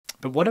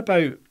But what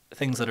about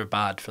things that are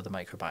bad for the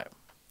microbiome?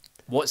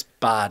 What's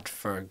bad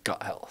for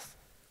gut health?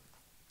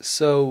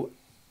 So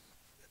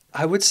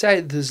I would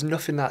say there's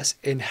nothing that's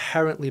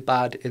inherently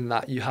bad in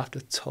that you have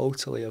to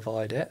totally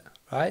avoid it,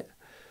 right?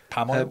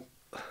 Palm oil?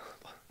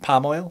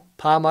 Palm oil?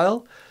 Palm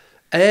oil.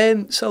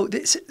 So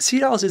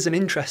seed oils is an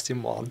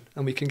interesting one,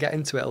 and we can get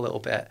into it a little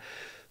bit.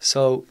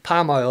 So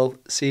palm oil,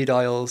 seed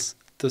oils,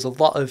 there's a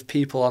lot of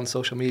people on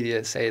social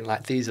media saying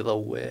like these are the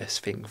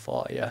worst thing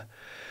for you.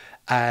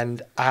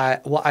 And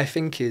what I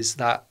think is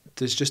that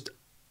there's just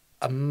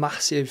a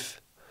massive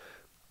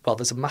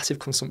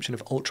consumption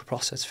of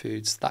ultra-processed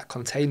foods that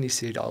contain these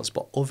seed oils,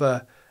 but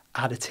other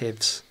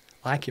additives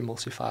like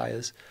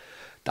emulsifiers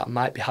that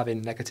might be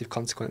having negative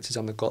consequences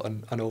on the gut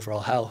and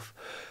overall health.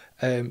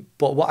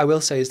 But what I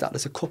will say is that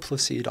there's a couple of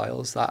seed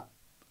oils that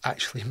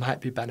actually might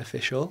be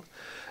beneficial.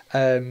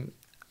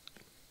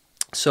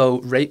 So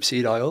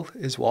rapeseed oil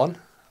is one,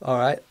 all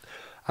right?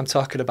 I'm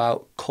talking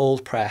about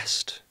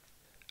cold-pressed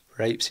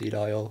rapeseed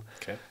oil.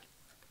 Okay.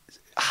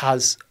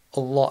 Has a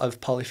lot of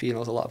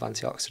polyphenols, a lot of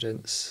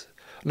antioxidants.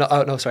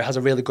 Has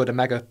a really good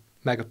omega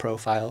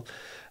profile.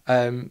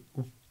 In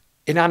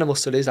animal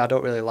studies, I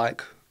don't really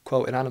like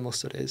quoting animal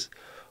studies,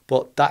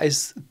 but that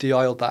is the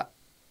oil that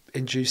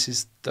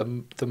induces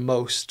the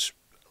most,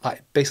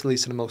 like basically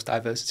leads to the most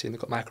diversity in the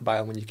gut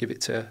microbiome when you give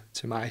it to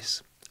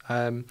mice.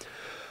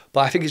 But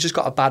I think it's just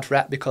got a bad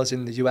rep because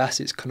in the US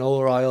it's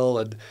canola oil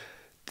and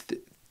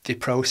they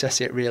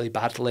process it really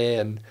badly.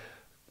 And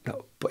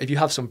but if you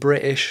have some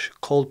British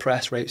cold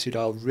pressed rapeseed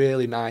oil,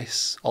 really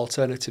nice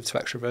alternative to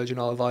extra virgin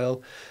olive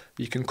oil,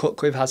 you can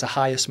cook with, has a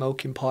higher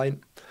smoking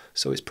point,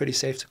 so it's pretty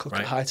safe to cook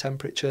at high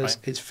temperatures.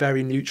 Right. It's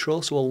very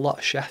neutral, so a lot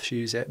of chefs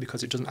use it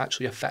because it doesn't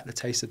actually affect the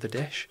taste of the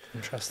dish.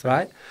 Interesting.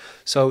 Right?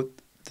 So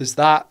there's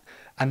that,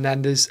 and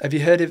then have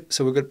you heard of?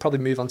 So we're going to probably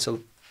move on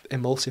to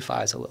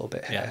emulsifiers a little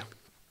bit here. Yeah.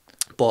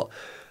 But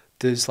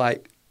there's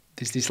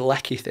these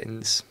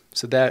lecithins.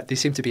 So they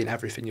seem to be in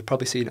everything. You've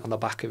probably seen it on the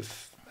back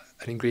of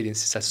an ingredient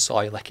that says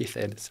soy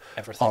lecithin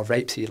or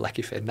rapeseed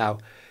lecithin. Now,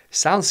 it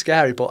sounds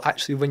scary, but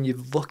actually when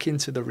you look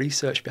into the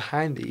research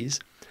behind these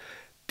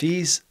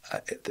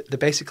they're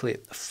basically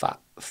fat,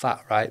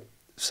 right?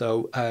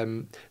 So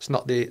it's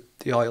not the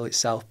oil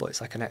itself, but it's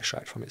like an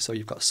extract from it. So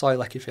you've got soy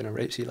lecithin and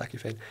rapeseed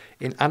lecithin.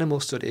 In animal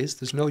studies,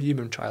 there's no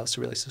human trials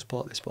to really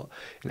support this, but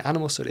in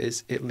animal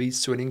studies, it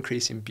leads to an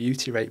increase in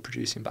butyrate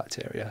producing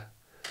bacteria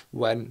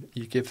when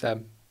you give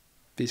them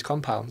these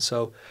compounds.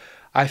 So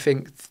I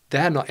think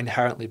they're not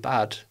inherently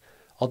bad.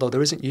 Although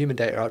there isn't human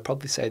data, I'd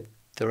probably say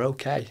they're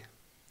okay.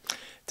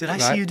 Did I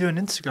see you do an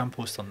Instagram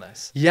post on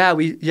this? Yeah,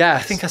 I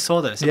think I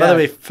saw this. By the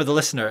way, for the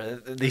listener,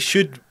 they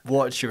should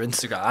watch your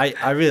Instagram.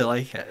 I really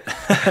like it.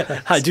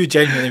 I do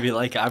genuinely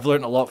like it. I've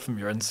learned a lot from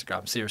your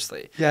Instagram,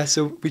 seriously. Yeah,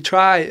 so we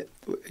try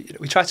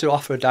to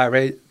offer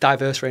a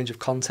diverse range of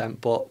content,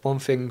 but one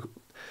thing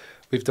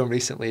we've done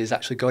recently is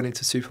actually going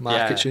into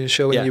supermarkets and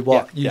showing you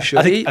what you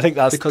should eat. I think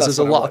that's because there's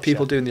a lot of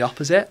people doing the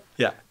opposite.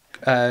 Yeah.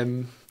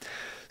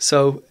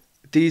 So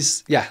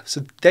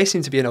so they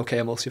seem to be an okay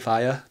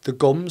emulsifier. The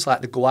gums,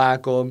 like the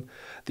guar gum,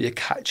 the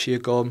acacia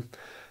gum,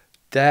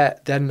 they're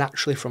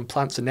naturally from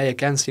plants, and they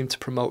again seem to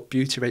promote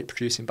butyrate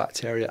producing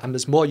bacteria. And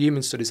there's more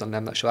human studies on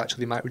them that show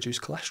actually might reduce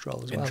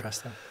cholesterol as well.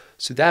 Interesting.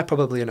 So they're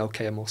probably an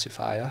okay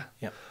emulsifier.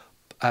 Yeah.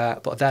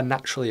 But they're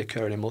naturally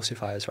occurring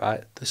emulsifiers,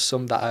 right? There's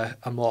some that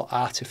are more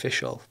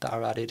artificial that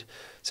are added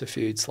to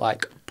foods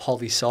like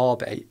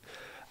polysorbate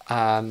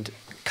and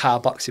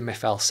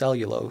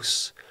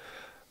carboxymethylcellulose.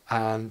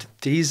 And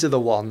these are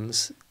the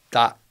ones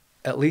that,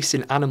 at least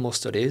in animal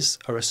studies,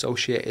 are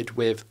associated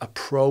with a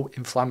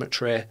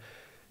pro-inflammatory,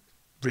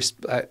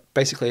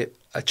 basically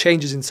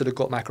changes into the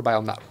gut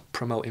microbiome that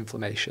promote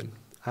inflammation.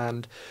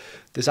 And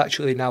there's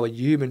actually now a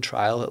human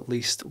trial, at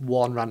least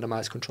one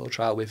randomized controlled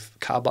trial with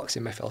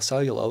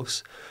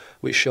carboxymethylcellulose,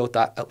 which showed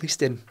that at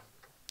least in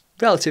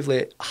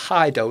relatively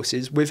high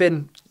doses,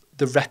 within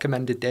the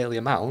recommended daily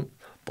amount,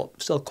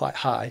 but still quite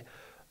high,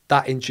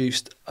 that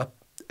induced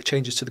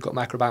changes to the gut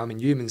microbiome in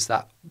humans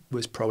that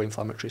was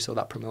pro-inflammatory, so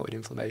that promoted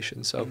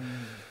inflammation. So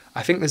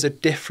I think there's a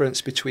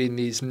difference between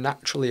these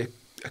naturally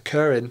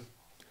occurring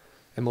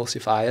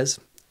emulsifiers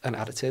and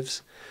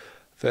additives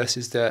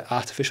versus the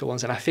artificial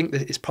ones. And I think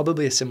that it's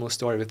probably a similar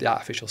story with the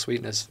artificial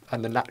sweeteners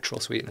and the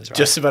natural sweeteners, right?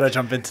 Just about to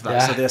jump into that.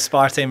 Yeah. So the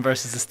aspartame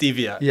versus the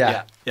stevia.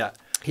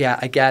 Yeah,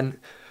 again,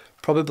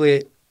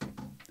 probably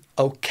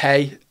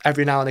okay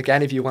every now and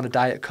again. If you want a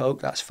Diet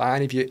Coke, that's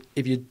fine. If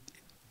you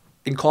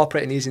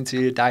incorporating these into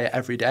your diet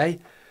every day,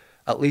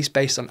 at least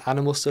based on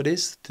animal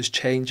studies, there's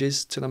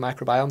changes to the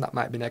microbiome that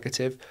might be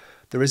negative.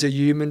 There is a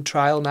human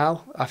trial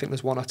now, I think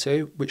there's one or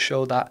two, which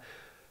show that,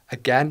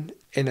 again,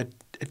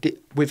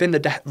 within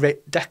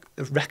the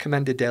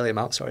recommended daily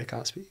amount, sorry, I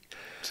can't speak.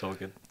 It's all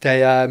good.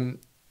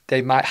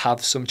 They might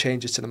have some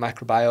changes to the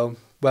microbiome,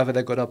 whether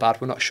they're good or bad,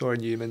 we're not sure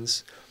in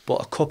humans, but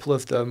a couple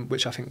of them,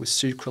 which I think was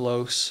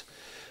sucralose,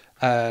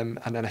 and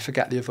then I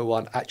forget the other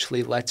one,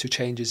 actually led to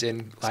changes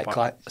in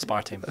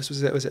aspartame.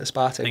 Was it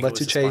aspartame? Led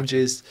to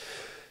changes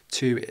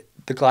to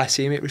the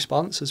glycemic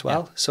response as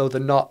well. Yeah. So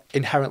they're not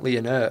inherently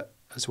inert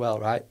as well,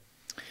 right?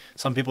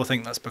 some people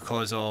think that's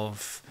because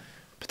of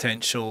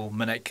potential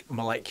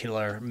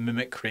molecular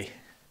mimicry.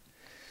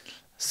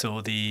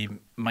 So the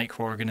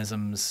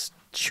microorganisms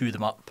chew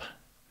them up,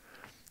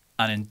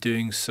 and in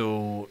doing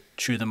so,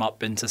 chew them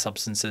up into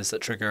substances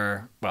that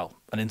trigger, well,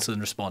 an insulin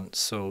response,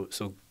 so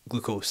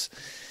glucose.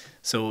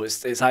 So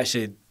it's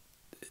actually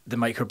the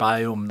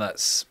microbiome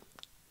that's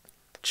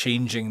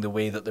changing the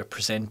way that they're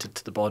presented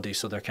to the body,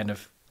 so they're kind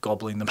of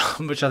gobbling them up,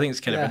 which I think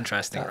is kind of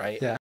interesting, right?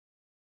 Yeah.